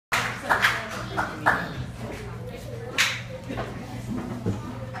You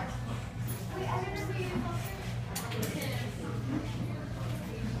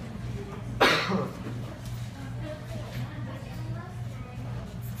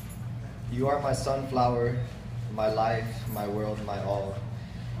are my sunflower, my life, my world, my all.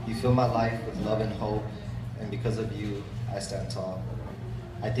 You fill my life with love and hope, and because of you, I stand tall.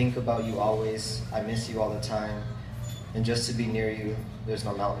 I think about you always, I miss you all the time, and just to be near you, there's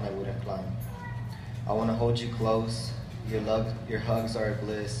no mountain I wouldn't climb. I want to hold you close, your love, your hugs are a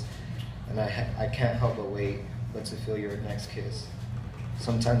bliss, and I can't help but wait, but to feel your next kiss.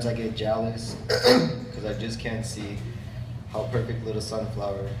 Sometimes I get jealous, because I just can't see how perfect little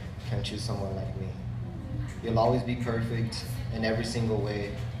sunflower can choose someone like me. You'll always be perfect in every single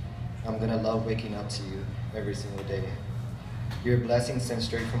way. I'm gonna love waking up to you every single day. You're a blessing sent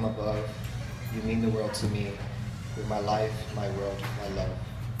straight from above. You mean the world to me. You're my life, my world, my love.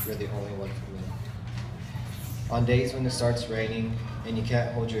 You're the only one for me. On days when it starts raining and you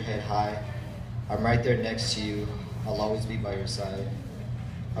can't hold your head high, I'm right there next to you. I'll always be by your side.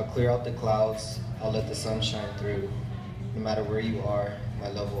 I'll clear out the clouds. I'll let the sun shine through. No matter where you are, my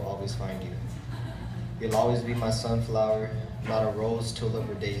love will always find you. You'll always be my sunflower, not a rose, tulip,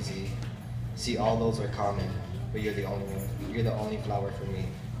 or daisy. See, all those are common, but you're the only one. You're the only flower for me.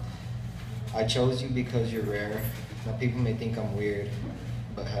 I chose you because you're rare. Now people may think I'm weird,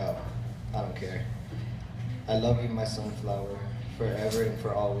 but hell, I don't care. I love you, my sunflower, forever and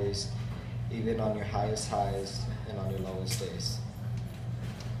for always, even on your highest highs and on your lowest days.